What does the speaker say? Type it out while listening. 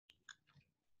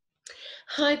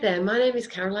Hi there, my name is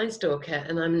Caroline Stalker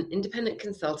and I'm an independent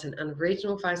consultant and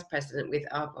regional vice president with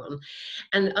Arbonne.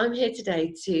 And I'm here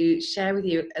today to share with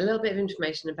you a little bit of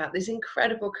information about this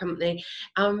incredible company,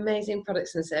 our amazing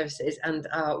products and services, and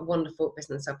our wonderful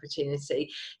business opportunity.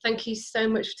 Thank you so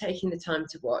much for taking the time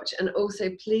to watch. And also,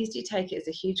 please do take it as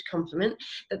a huge compliment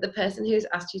that the person who has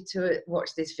asked you to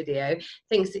watch this video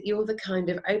thinks that you're the kind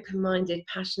of open-minded,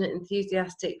 passionate,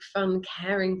 enthusiastic, fun,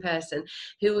 caring person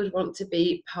who would want to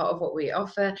be part of what we offer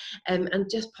and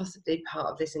just possibly part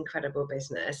of this incredible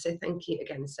business. So thank you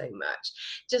again so much.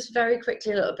 Just very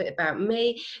quickly, a little bit about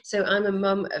me. So I'm a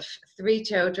mum of 3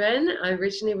 children. I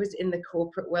originally was in the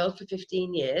corporate world for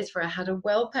 15 years where I had a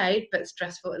well-paid but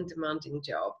stressful and demanding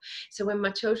job. So when my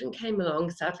children came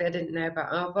along, sadly I didn't know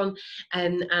about Arbonne,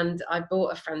 and I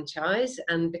bought a franchise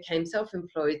and became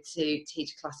self-employed to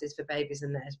teach classes for babies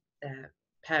and their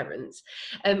parents,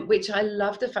 which I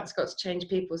loved. The fact it's got to change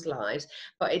people's lives,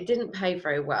 but it didn't pay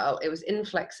very well. It was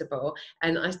inflexible,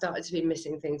 and I started to be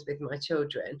missing things with my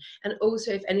children. And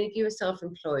also, if any of you are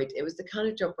self-employed, it was the kind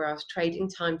of job where I was trading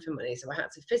time for money, so I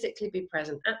had to physically be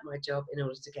present at my job in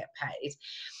order to get paid.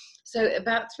 So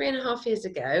about 3.5 years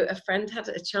ago, a friend had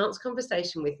a chance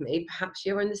conversation with me, perhaps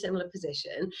you're in a similar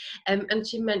position, and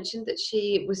she mentioned that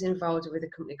she was involved with a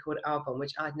company called Arbonne,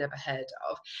 which I'd never heard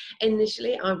of.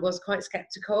 Initially, I was quite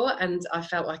skeptical and I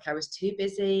felt like I was too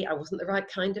busy. I wasn't the right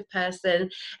kind of person.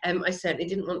 I certainly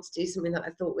didn't want to do something that I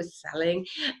thought was selling.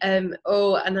 And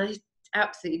I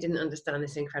absolutely didn't understand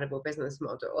this incredible business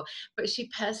model, but she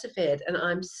persevered, and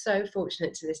I'm so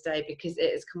fortunate to this day because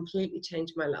it has completely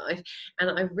changed my life. And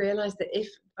I realized that if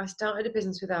I started a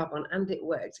business with Arbonne and it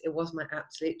worked, it was my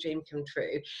absolute dream come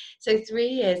true. So 3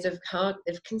 years of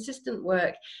consistent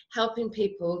work, helping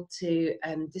people to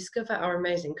discover our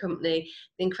amazing company,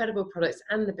 the incredible products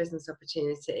and the business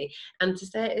opportunity. And to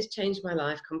say it has changed my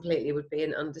life completely would be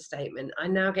an understatement. I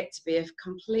now get to be a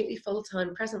completely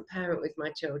full-time present parent with my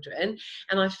children,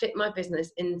 and I fit my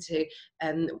business into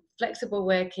flexible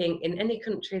working in any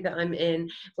country that I'm in,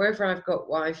 wherever I've got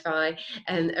Wi-Fi,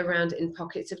 and around in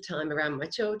pockets of time around my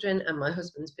children and my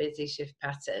husband's busy shift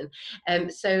pattern.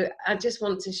 So I just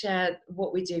want to share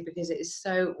what we do because it is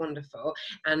so wonderful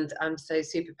and I'm so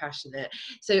super passionate.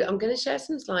 So I'm going to share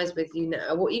some slides with you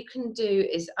now. What you can do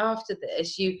is after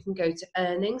this, you can go to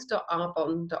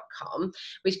earnings.arbonne.com,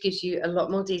 which gives you a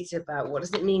lot more detail about what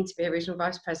does it mean to be a regional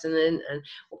vice president and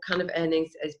what kind of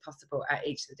earnings is possible at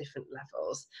each of the different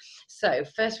levels. So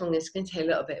first of all, I'm just going to tell you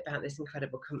a little bit about this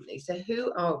incredible company. So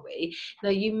who are we? Now,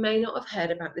 you may not have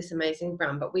heard about this amazing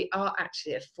brand, but we are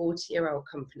actually a 40-year-old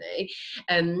company.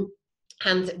 And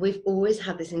we've always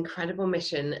had this incredible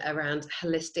mission around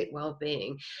holistic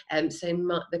well-being.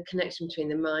 The connection between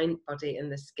the mind, body,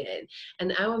 and the skin.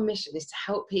 And our mission is to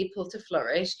help people to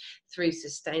flourish through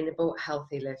sustainable,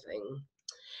 healthy living.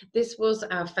 This was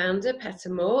our founder, Petter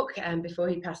Mork, before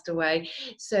he passed away.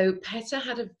 So Petter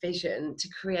had a vision to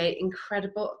create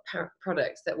incredible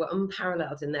products that were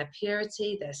unparalleled in their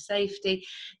purity, their safety,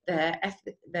 their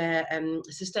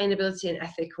sustainability and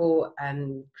ethical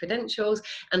credentials,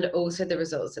 and also the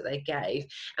results that they gave.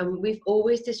 And we've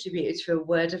always distributed through a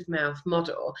word of mouth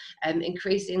model,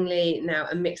 increasingly now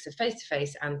a mix of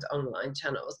face-to-face and online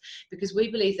channels, because we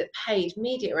believe that paid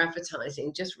media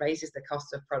advertising just raises the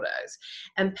cost of products.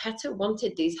 And Petter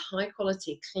wanted these high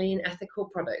quality, clean, ethical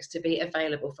products to be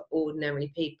available for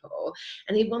ordinary people.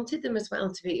 And he wanted them as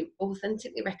well to be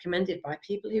authentically recommended by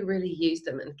people who really used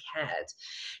them and cared.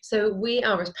 So we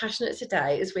are as passionate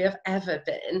today as we have ever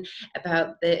been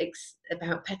about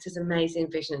Petter's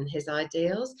amazing vision and his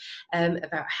ideals,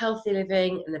 about healthy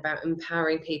living and about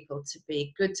empowering people to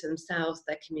be good to themselves,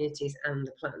 their communities and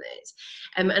the planet.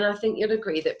 And I think you'll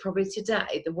agree that probably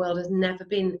today the world has never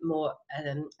been more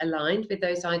aligned with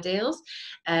those ideals,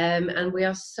 and we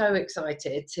are so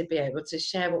excited to be able to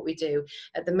share what we do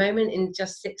at the moment in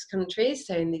just 6 countries,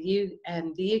 so in the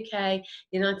UK,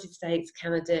 United States,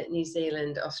 Canada, New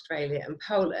Zealand, Australia and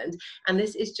Poland. And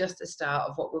this is just the start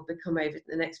of what will become over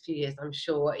the next few years, I'm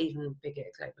sure, even bigger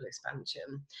global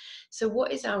expansion. So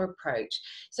what is our approach?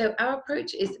 So our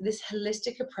approach is this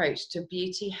holistic approach to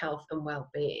beauty, health and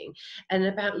well-being, and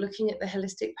about looking at the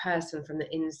holistic person from the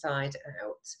inside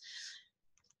out.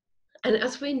 And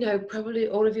as we know, probably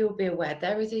all of you will be aware,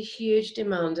 there is a huge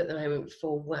demand at the moment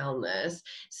for wellness.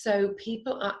 So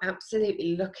people are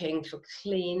absolutely looking for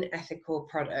clean, ethical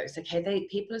products. Okay,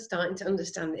 people are starting to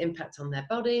understand the impact on their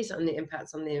bodies and the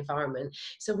impacts on the environment.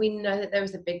 So we know that there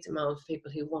is a big demand for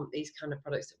people who want these kind of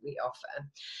products that we offer.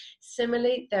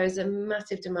 Similarly, there is a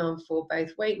massive demand for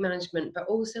both weight management, but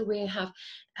also we have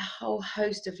a whole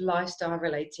host of lifestyle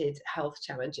related health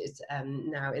challenges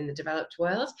now in the developed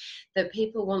world that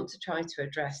people want to try try to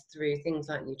address through things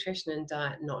like nutrition and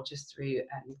diet, not just through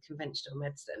conventional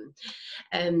medicine.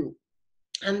 Um,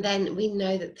 and then we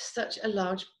know that such a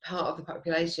large part of the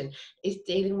population is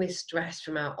dealing with stress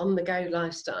from our on-the-go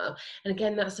lifestyle. And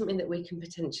again, that's something that we can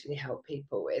potentially help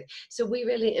people with. So we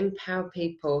really empower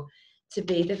people to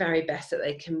be the very best that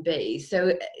they can be.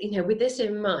 So, with this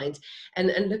in mind,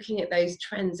 and looking at those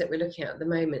trends that we're looking at the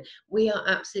moment, we are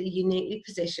absolutely uniquely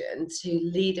positioned to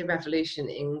lead a revolution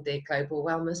in the global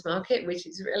wellness market, which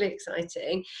is really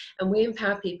exciting. And we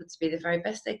empower people to be the very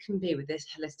best they can be with this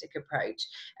holistic approach,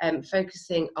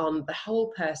 focusing on the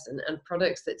whole person and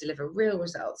products that deliver real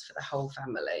results for the whole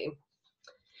family.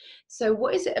 So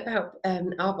what is it about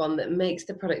Arbonne that makes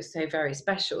the product so very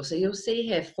special? So you'll see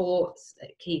here 4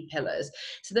 key pillars.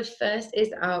 So the first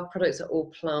is our products are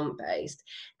all plant-based,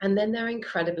 and then they're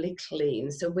incredibly clean.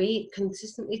 So we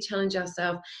consistently challenge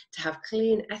ourselves to have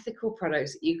clean, ethical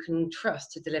products that you can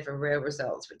trust to deliver real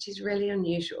results, which is really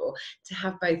unusual, to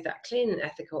have both that clean and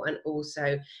ethical and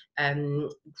also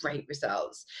great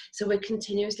results. So we're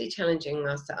continuously challenging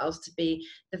ourselves to be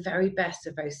the very best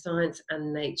of both science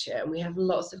and nature, and we have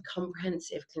lots of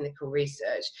comprehensive clinical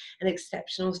research and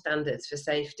exceptional standards for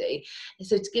safety.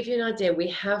 So to give you an idea, we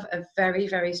have a very,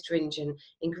 very stringent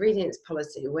ingredients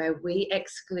policy where we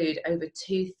exclude over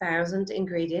 2,000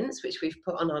 ingredients, which we've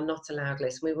put on our not allowed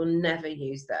list. We will never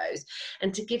use those.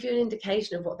 And to give you an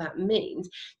indication of what that means,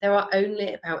 there are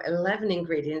only about 11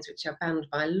 ingredients which are banned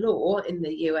by law in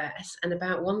the US and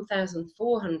about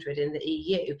 1,400 in the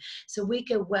EU. So we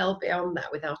go well beyond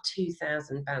that with our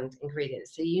 2,000 banned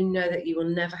ingredients. So you know that you will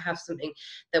never have something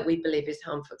that we believe is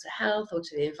harmful to health or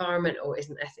to the environment or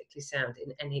isn't ethically sound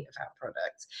in any of our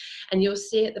products. And you'll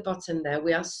see at the bottom there,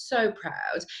 we are so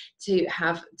proud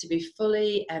to be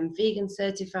fully vegan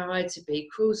certified, to be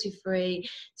cruelty free,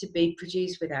 to be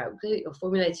produced without gluten or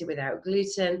formulated without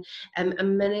gluten. And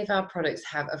many of our products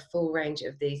have a full range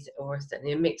of these, or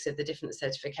certainly a mix of the different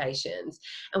certifications.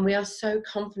 And we are so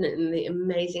confident in the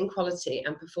amazing quality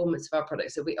and performance of our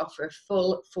products that we offer a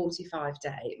full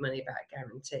 45-day money-back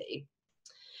guarantee.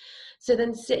 So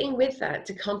then sitting with that,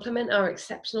 to complement our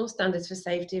exceptional standards for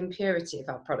safety and purity of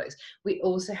our products, we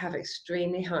also have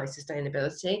extremely high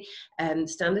sustainability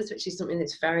standards, which is something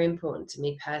that's very important to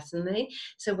me personally.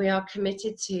 So we are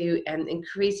committed to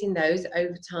increasing those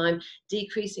over time,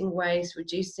 decreasing waste,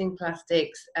 reducing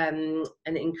plastics, and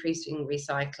increasing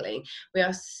recycling. We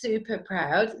are super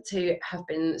proud to have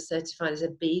been certified as a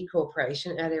B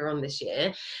Corporation earlier on this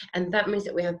year, and that means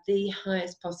that we have the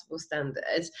highest possible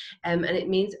standards, and it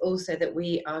means also that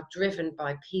we are driven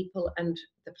by people and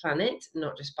the planet,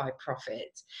 not just by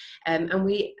profit. And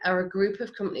we are a group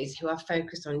of companies who are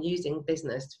focused on using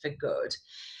business for good.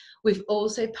 We've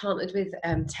also partnered with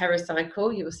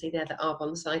TerraCycle. You will see there the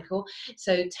Arbonne cycle.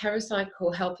 So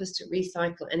TerraCycle help us to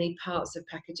recycle any parts of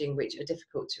packaging which are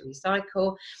difficult to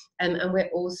recycle. And we're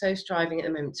also striving at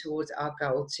the moment towards our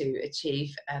goal to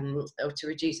achieve or to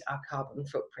reduce our carbon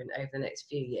footprint over the next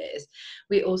few years.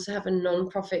 We also have a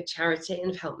non-profit charity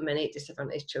and have helped many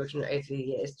disadvantaged children over the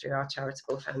years through our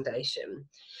charitable foundation.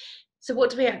 So what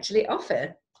do we actually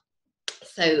offer?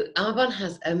 So Arbonne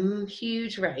has a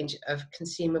huge range of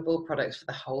consumable products for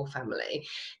the whole family.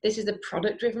 This is a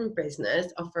product-driven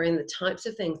business offering the types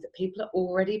of things that people are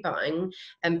already buying,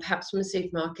 and perhaps from a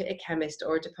supermarket, a chemist,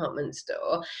 or a department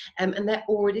store, and they're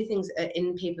already things that are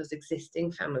in people's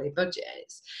existing family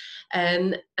budgets.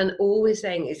 And all we're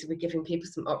saying is we're giving people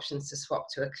some options to swap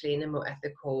to a cleaner, more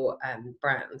ethical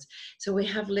brand. So we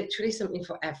have literally something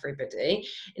for everybody.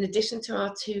 In addition to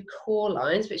our 2 core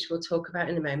lines, which we'll talk about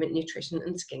in a moment, nutrition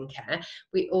and skincare,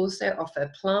 we also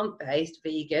offer plant-based,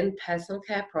 vegan, personal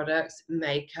care products,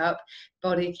 makeup,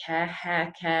 body care,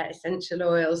 hair care, essential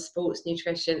oils, sports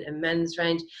nutrition, and men's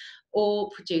range, all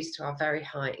produced to our very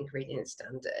high ingredient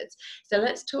standards. So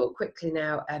let's talk quickly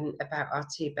now about our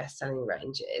 2 best-selling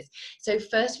ranges. So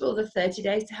first of all, the 30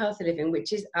 Days to Healthy Living,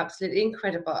 which is absolutely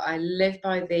incredible. I live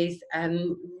by these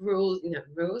rules,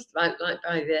 like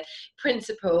by the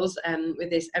principles with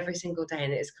this every single day,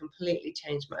 and it has completely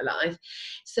changed my life.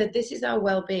 So this is our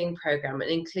wellbeing program and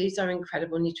includes our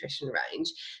incredible nutrition range.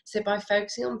 So by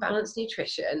focusing on balanced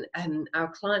nutrition,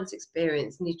 our clients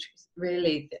experience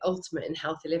really the ultimate in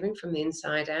healthy living from the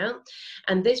inside out.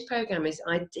 And this program is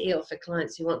ideal for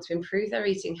clients who want to improve their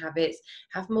eating habits,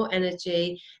 have more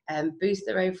energy, boost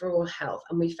their overall health.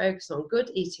 And we focus on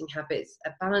good eating habits,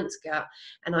 a balanced gut,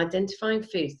 and identifying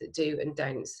foods that do and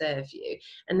don't serve you.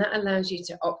 And that allows you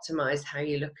to optimize how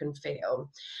you look and feel.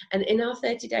 And in our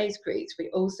 30 days groups, we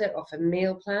also offer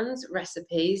meal plans,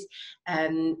 recipes,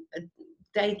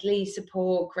 daily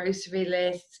support, grocery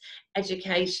lists,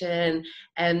 education,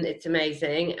 and it's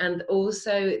amazing. And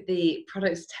also the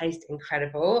products taste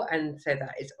incredible, and so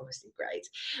that is obviously great.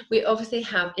 We obviously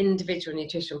have individual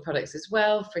nutritional products as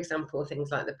well. For example,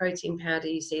 things like the protein powder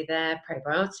you see there,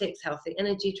 probiotics, healthy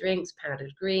energy drinks,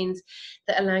 powdered greens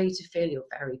that allow you to feel your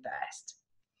very best.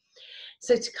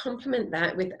 So to complement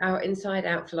that with our inside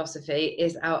out philosophy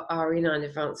is our RE9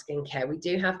 advanced skincare. We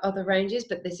do have other ranges,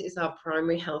 but this is our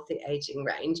primary healthy aging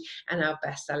range and our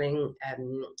best selling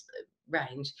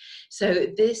range. So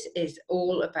this is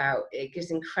all about, it gives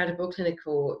incredible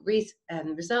clinical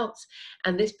results,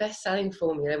 and this best-selling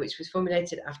formula, which was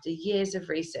formulated after years of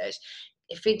research,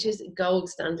 it features gold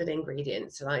standard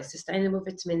ingredients like sustainable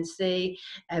vitamin C,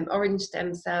 orange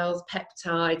stem cells,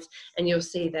 peptides, and you'll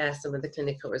see there some of the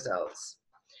clinical results.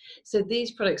 So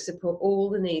these products support all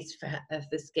the needs of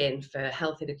the skin for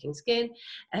healthy looking skin,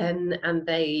 and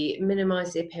they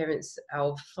minimize the appearance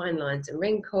of fine lines and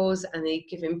wrinkles, and they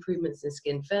give improvements in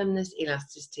skin firmness,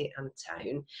 elasticity and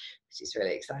tone, which is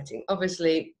really exciting.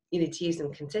 Obviously, you need to use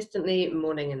them consistently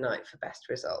morning and night for best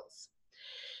results.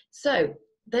 So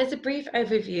there's a brief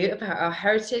overview about our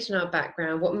heritage and our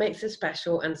background, what makes us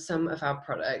special, and some of our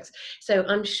products. So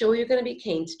I'm sure you're going to be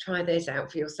keen to try those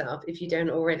out for yourself if you don't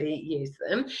already use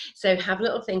them. So have a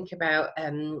little think about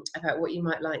what you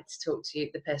might like to talk to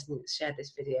the person who shared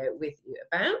this video with you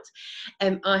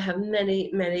about. I have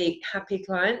many happy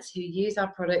clients who use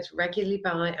our products, regularly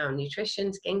buy our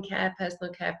nutrition, skincare,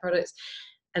 personal care products,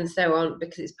 and so on,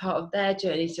 because it's part of their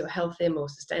journey to a healthier, more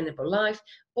sustainable life,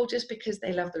 or just because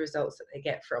they love the results that they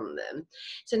get from them.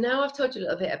 So now I've told you a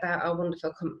little bit about our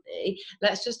wonderful company,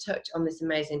 let's just touch on this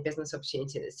amazing business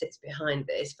opportunity that sits behind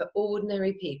this for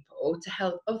ordinary people to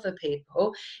help other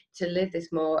people to live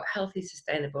this more healthy,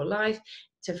 sustainable life,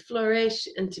 to flourish,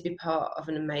 and to be part of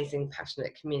an amazing,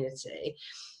 passionate community.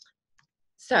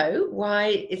 So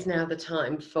why is now the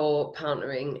time for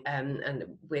partnering and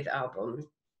with Arbonne?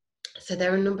 So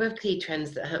there are a number of key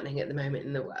trends that are happening at the moment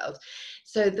in the world.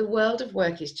 So the world of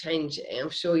work is changing, I'm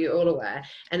sure you're all aware,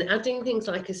 and adding things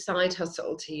like a side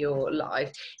hustle to your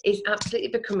life is absolutely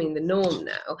becoming the norm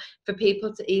now for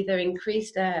people to either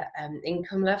increase their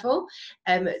income level,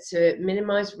 to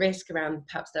minimize risk around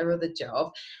perhaps their other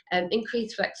job,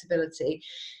 increase flexibility,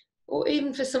 or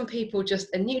even for some people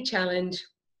just a new challenge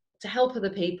to help other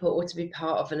people or to be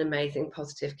part of an amazing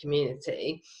positive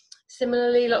community.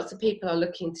 Similarly, lots of people are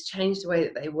looking to change the way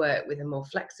that they work with a more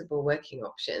flexible working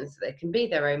option so they can be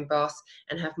their own boss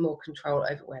and have more control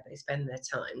over where they spend their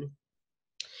time.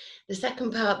 The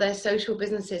second part, their social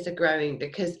businesses are growing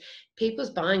because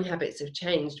people's buying habits have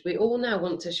changed. We all now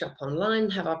want to shop online,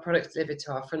 have our products delivered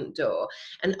to our front door,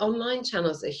 and online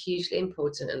channels are hugely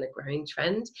important and a growing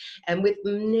trend. And with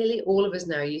nearly all of us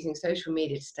now using social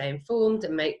media to stay informed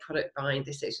and make product buying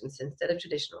decisions instead of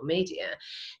traditional media.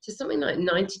 So something like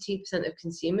 92% of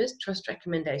consumers trust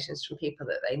recommendations from people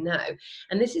that they know.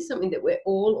 And this is something that we're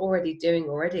all already doing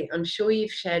already. I'm sure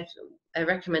you've shared a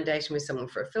recommendation with someone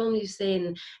for a film you've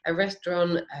seen, a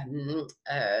restaurant,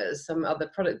 some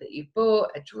other product that you bought,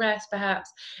 a dress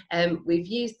perhaps. We've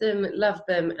used them, loved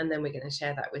them, and then we're going to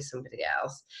share that with somebody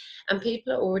else. And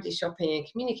people are already shopping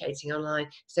and communicating online,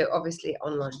 so obviously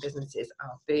online businesses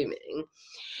are booming.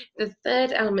 The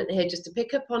third element here just to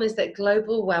pick up on is that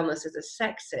global wellness as a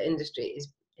sector industry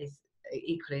is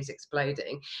equally is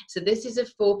exploding. So this is a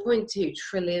 $4.2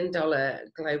 trillion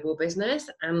global business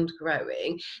and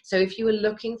growing. So if you were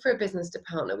looking for a business to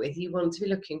partner with, you want to be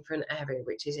looking for an area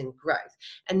which is in growth.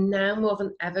 And now more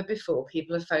than ever before,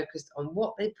 people are focused on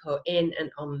what they put in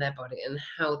and on their body and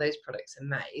how those products are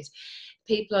made.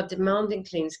 People are demanding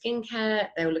clean skincare.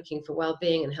 They're looking for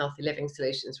well-being and healthy living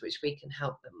solutions, which we can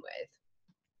help them with.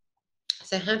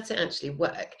 So how does it actually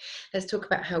work? Let's talk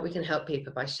about how we can help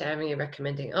people by sharing and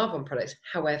recommending Arbonne products,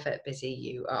 however busy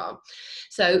you are.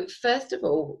 So first of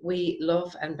all, we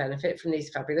love and benefit from these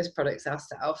fabulous products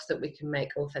ourselves that we can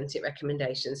make authentic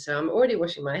recommendations. So I'm already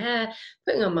washing my hair,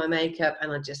 putting on my makeup,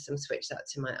 and I just switch that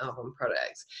to my Arbonne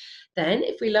products. Then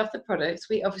if we love the products,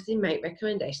 we obviously make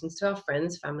recommendations to our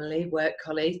friends, family, work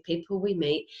colleagues, people we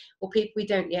meet, or people we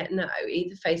don't yet know,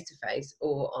 either face-to-face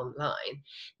or online.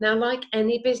 Now, like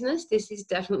any business, this is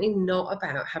definitely not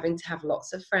about having to have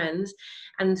lots of friends,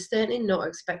 and certainly not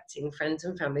expecting friends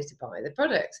and family to buy the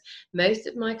products. Most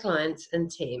of my clients and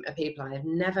team are people I have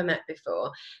never met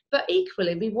before, but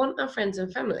equally we want our friends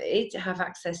and family to have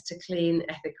access to clean,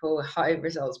 ethical, high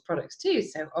results products too,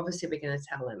 so obviously we're going to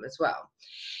tell them as well.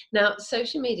 Now,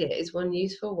 social media is one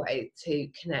useful way to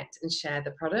connect and share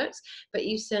the products, but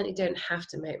you certainly don't have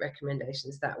to make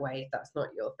recommendations that way if that's not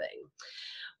your thing.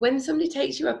 When somebody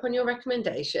takes you up on your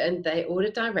recommendation, they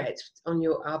order direct on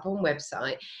your Arbonne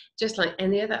website, just like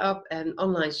any other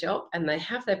online shop, and they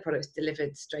have their products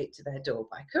delivered straight to their door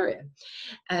by courier.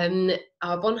 Um,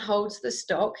 Arbonne holds the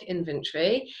stock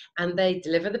inventory and they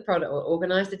deliver the product or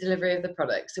organize the delivery of the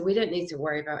product. So we don't need to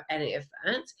worry about any of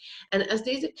that. And as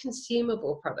these are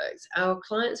consumable products, our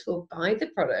clients will buy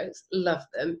the products, love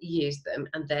them, use them,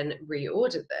 and then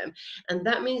reorder them. And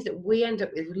that means that we end up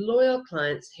with loyal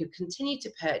clients who continue to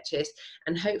purchase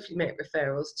and hopefully make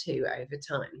referrals too over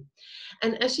time.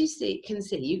 And as you can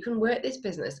see, you can work this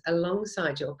business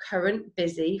alongside your current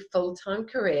busy full-time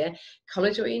career,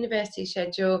 college or university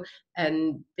schedule,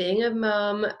 and being a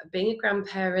mum, being a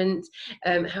grandparent,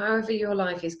 however your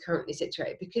life is currently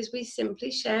situated, because we simply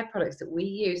share products that we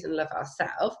use and love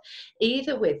ourselves,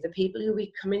 either with the people who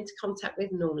we come into contact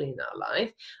with normally in our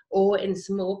life, or in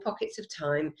small pockets of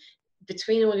time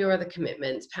between all your other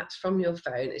commitments, perhaps from your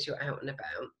phone as you're out and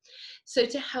about. So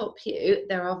to help you,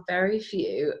 there are very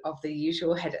few of the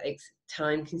usual headaches,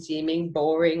 time-consuming,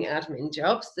 boring admin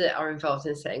jobs that are involved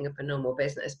in setting up a normal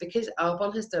business, because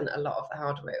Arbonne has done a lot of the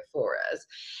hard work for us.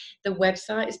 The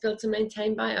website is built and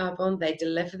maintained by Arbonne. They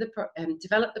deliver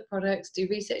develop the products, do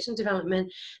research and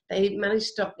development. They manage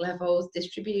stock levels,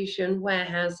 distribution,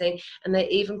 warehousing, and they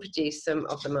even produce some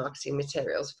of the marketing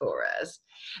materials for us,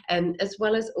 as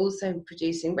well as also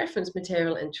producing reference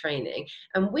material and training.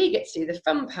 And we get to do the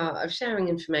fun part of sharing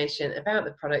information about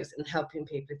the products and helping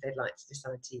people if they'd like to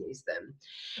decide to use them.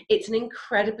 It's an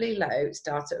incredibly low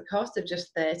startup cost of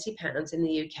just £30 in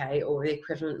the UK, or the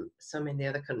equivalent sum in the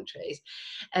other countries.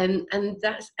 And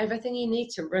that's everything you need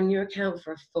to run your account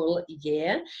for a full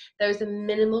year. There is a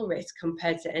minimal risk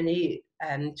compared to any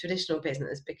traditional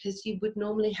business, because you would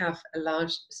normally have a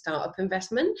large startup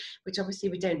investment, which obviously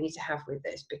we don't need to have with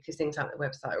this, because things like the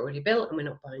website are already built and we're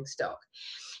not buying stock.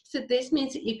 So this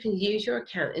means that you can use your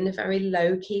account in a very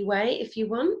low-key way if you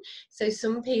want. So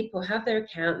some people have their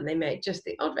account and they make just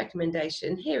the odd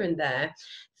recommendation here and there,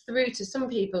 through to some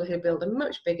people who build a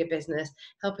much bigger business,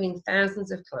 helping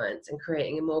thousands of clients and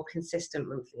creating a more consistent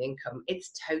monthly income.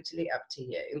 It's totally up to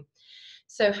you.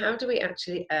 So how do we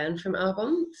actually earn from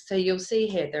Arbonne? So you'll see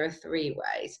here there are 3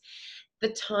 ways. The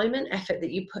time and effort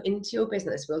that you put into your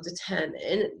business will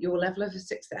determine your level of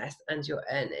success and your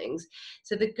earnings.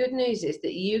 So the good news is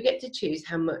that you get to choose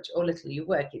how much or little you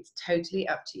work. It's totally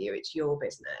up to you. It's your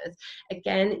business.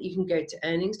 Again, you can go to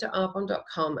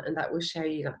earnings.arbonne.com and that will show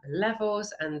you like the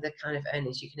levels and the kind of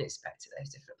earnings you can expect at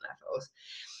those different levels.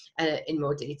 In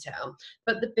more detail.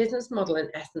 But the business model in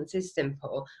essence is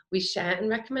simple. We share and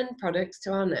recommend products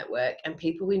to our network and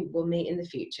people we will meet in the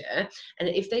future. And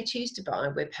if they choose to buy,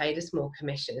 we're paid a small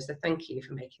commission as a thank you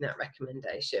for making that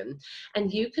recommendation.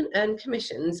 And you can earn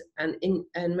commissions and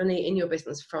earn money in your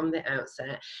business from the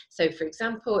outset. So for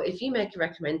example, if you make a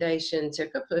recommendation to a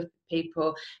couple of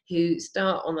people who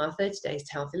start on our 30 Days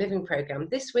to Healthy Living program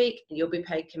this week, you'll be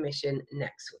paid commission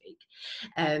next week.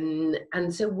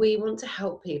 And so we want to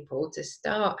help people to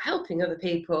start helping other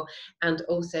people and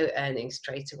also earning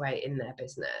straight away in their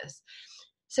business.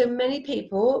 So many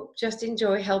people just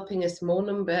enjoy helping a small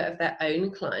number of their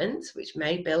own clients, which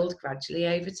may build gradually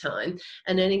over time,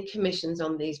 and earning commissions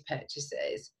on these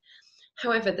purchases.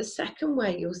 However, the second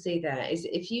way you'll see there is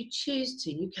if you choose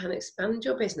to, you can expand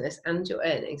your business and your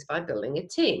earnings by building a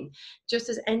team. Just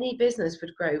as any business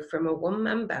would grow from a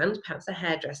one-man band, perhaps a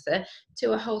hairdresser,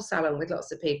 to a whole salon with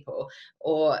lots of people,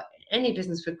 or any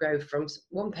business would grow from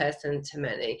one person to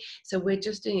many. So we're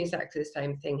just doing exactly the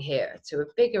same thing here, to a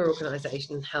bigger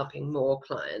organization helping more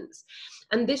clients.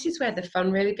 And this is where the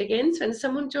fun really begins. When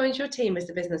someone joins your team as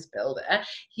a business builder,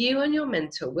 you and your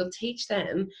mentor will teach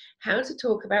them how to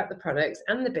talk about the products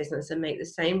and the business and make the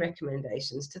same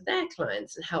recommendations to their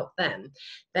clients and help them.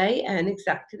 They earn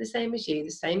exactly the same as you,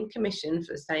 the same commission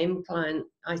for the same client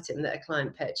item that a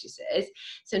client purchases.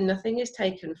 So nothing is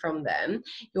taken from them.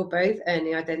 You're both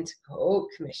earning identical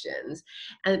commissions,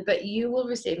 but you will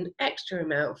receive an extra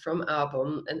amount from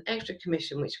Arbonne, an extra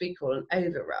commission, which we call an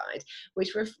override,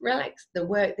 which reflects the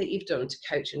work that you've done to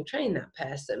coach and train that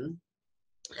person.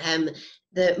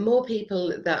 The more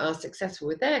people that are successful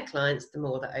with their clients, the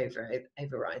more the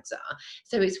overrides are.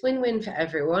 So it's win-win for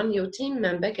everyone. Your team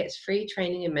member gets free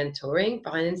training and mentoring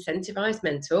by an incentivized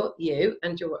mentor, you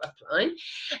and your upline.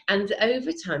 And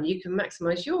over time, you can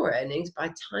maximize your earnings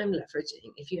by time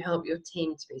leveraging if you help your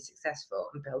team to be successful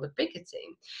and build a bigger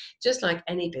team, just like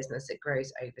any business that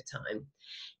grows over time.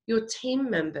 Your team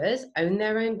members own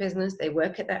their own business. They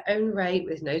work at their own rate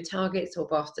with no targets or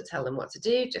boss to tell them what to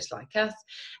do, just like us.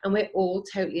 And we're all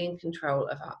all totally in control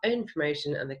of our own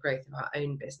promotion and the growth of our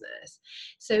own business.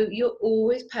 So you're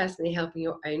always personally helping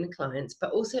your own clients,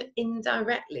 but also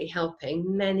indirectly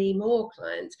helping many more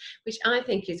clients, which I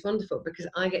think is wonderful because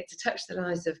I get to touch the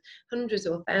lives of hundreds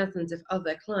or thousands of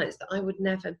other clients that I would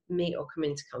never meet or come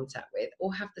into contact with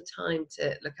or have the time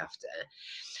to look after.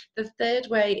 The third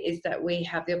way is that we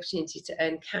have the opportunity to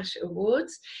earn cash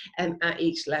awards at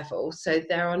each level. So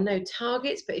there are no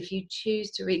targets, but if you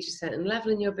choose to reach a certain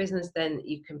level in your business, then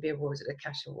you can be awarded a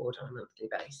cash award on a monthly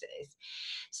basis.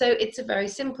 So it's a very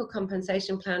simple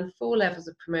compensation plan, 4 levels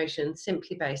of promotion,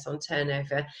 simply based on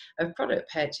turnover of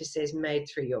product purchases made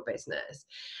through your business.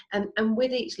 And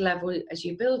with each level, as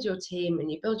you build your team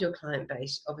and you build your client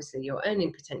base, obviously your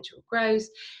earning potential grows.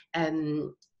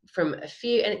 From a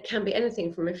few, and it can be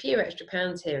anything from a few extra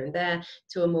pounds here and there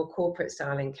to a more corporate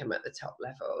style income at the top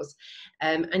levels.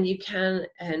 And you can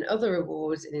earn other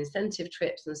rewards and incentive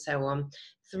trips and so on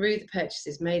through the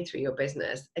purchases made through your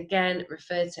business. Again,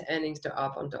 refer to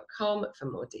earnings.arbonne.com for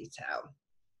more detail.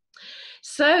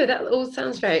 So that all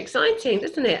sounds very exciting,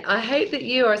 doesn't it? I hope that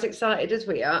you are as excited as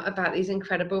we are about these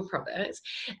incredible products,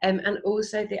 and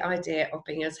also the idea of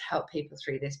being able to help people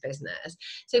through this business.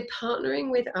 So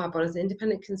partnering with Arbonne as an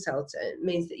independent consultant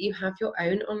means that you have your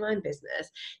own online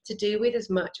business to do with as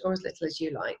much or as little as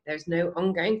you like. There's no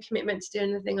ongoing commitment to do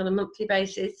anything on a monthly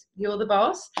basis. You're the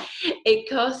boss. It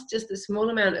costs just a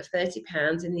small amount of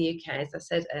 £30 in the UK, as I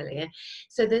said earlier.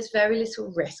 So there's very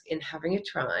little risk in having a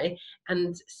try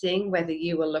and seeing whether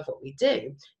you will love what we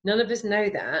do. None of us know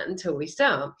that until we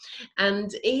start. And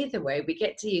either way, we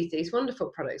get to use these wonderful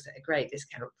products at a great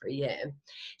discount for a year.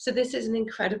 So this is an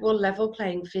incredible level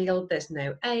playing field. There's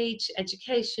no age,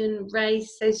 education,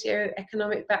 race,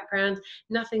 socio-economic background,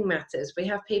 nothing matters. We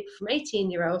have people from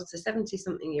 18-year-olds to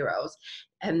 70-something-year-olds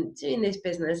doing this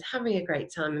business, having a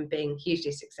great time and being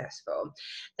hugely successful.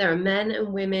 There are men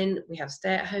and women, we have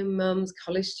stay-at-home mums,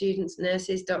 college students,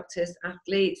 nurses, doctors,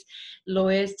 athletes,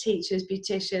 lawyers, teachers,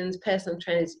 beauticians, personal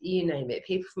trainers, you name it,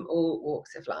 people from all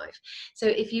walks of life. So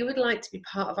if you would like to be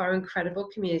part of our incredible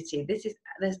community,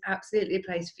 there's absolutely a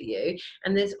place for you,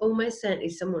 and there's almost certainly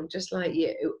someone just like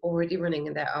you already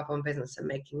running their Arbonne business and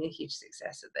making a huge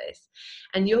success of this.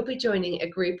 And you'll be joining a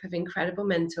group of incredible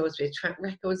mentors with track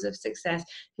records of success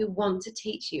who want to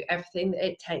teach you everything that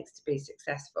it takes to be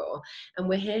successful. And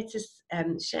we're here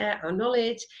to share our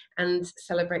knowledge and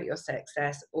celebrate your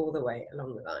success all the way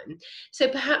along the line. So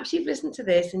perhaps you've listened to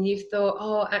this and you've thought,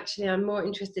 oh, actually, I'm more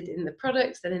interested in the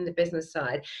products than in the business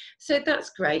side. So that's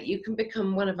great. You can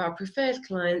become one of our preferred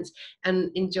clients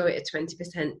and enjoy a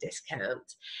 20%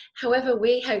 discount. However,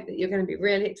 we hope that you're going to be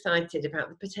really excited about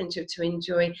the potential to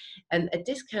enjoy a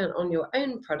discount on your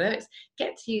own products,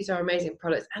 get to use our amazing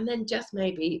products, and then just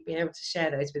maybe be able to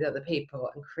share those with other people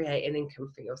and create an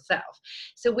income for yourself.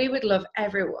 So we would love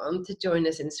everyone to join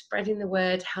us in spreading the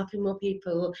word, helping more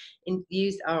people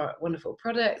use our wonderful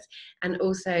products, and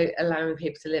also allowing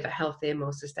people to live a healthier,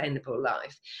 more sustainable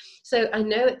life. So I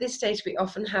know at this stage we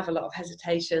often have a lot of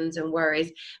hesitations and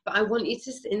worries, but I want you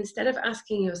to, instead of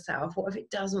asking yourself, what if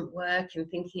it doesn't work, and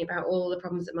thinking about all the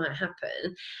problems that might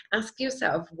happen, ask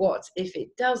yourself, what if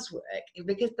it does work?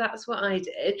 Because that's what I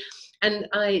did. And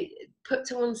I put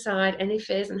to one side any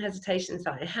fears and hesitations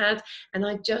that I had, and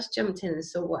I just jumped in and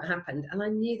saw what happened. And I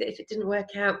knew that if it didn't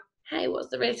work out, hey, what's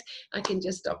the risk? I can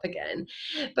just stop again.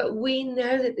 But we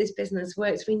know that this business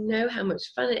works. We know how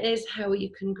much fun it is, how you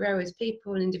can grow as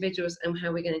people and individuals, and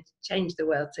how we're going to change the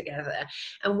world together.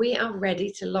 And we are ready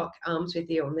to lock arms with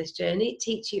you on this journey,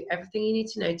 teach you everything you need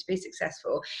to know to be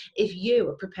successful, if you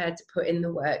are prepared to put in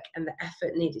the work and the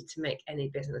effort needed to make any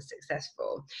business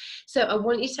successful. So I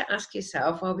want you to ask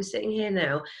yourself, while we're sitting here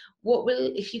now, what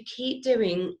will, if you keep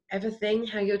doing everything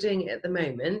how you're doing it at the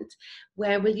moment,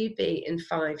 where will you be in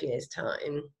 5 years'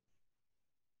 time?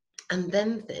 And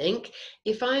then think,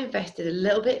 if I invested a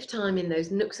little bit of time in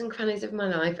those nooks and crannies of my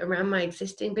life around my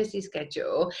existing busy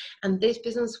schedule, and this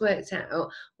business worked out,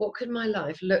 what could my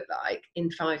life look like in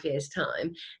 5 years'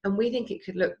 time? And we think it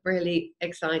could look really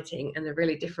exciting and a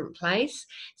really different place.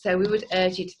 So we would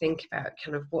urge you to think about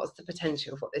kind of what's the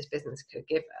potential of what this business could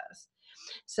give us.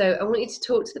 So I want you to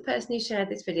talk to the person who shared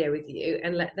this video with you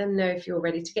and let them know if you're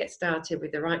ready to get started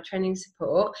with the right training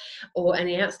support or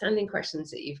any outstanding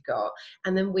questions that you've got.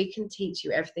 And then we can teach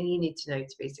you everything you need to know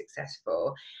to be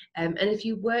successful. And if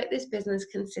you work this business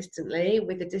consistently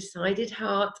with a decided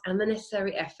heart and the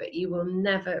necessary effort, you will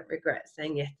never regret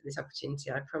saying yes to this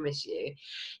opportunity, I promise you.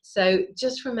 So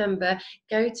just remember,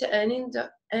 go to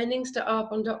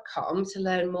earnings.arbonne.com to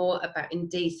learn more about in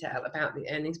detail about the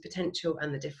earnings potential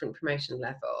and the different promotion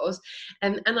levels.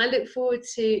 And I look forward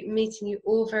to meeting you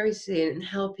all very soon and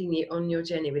helping you on your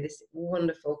journey with this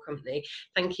wonderful company.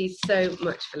 Thank you so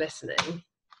much for listening.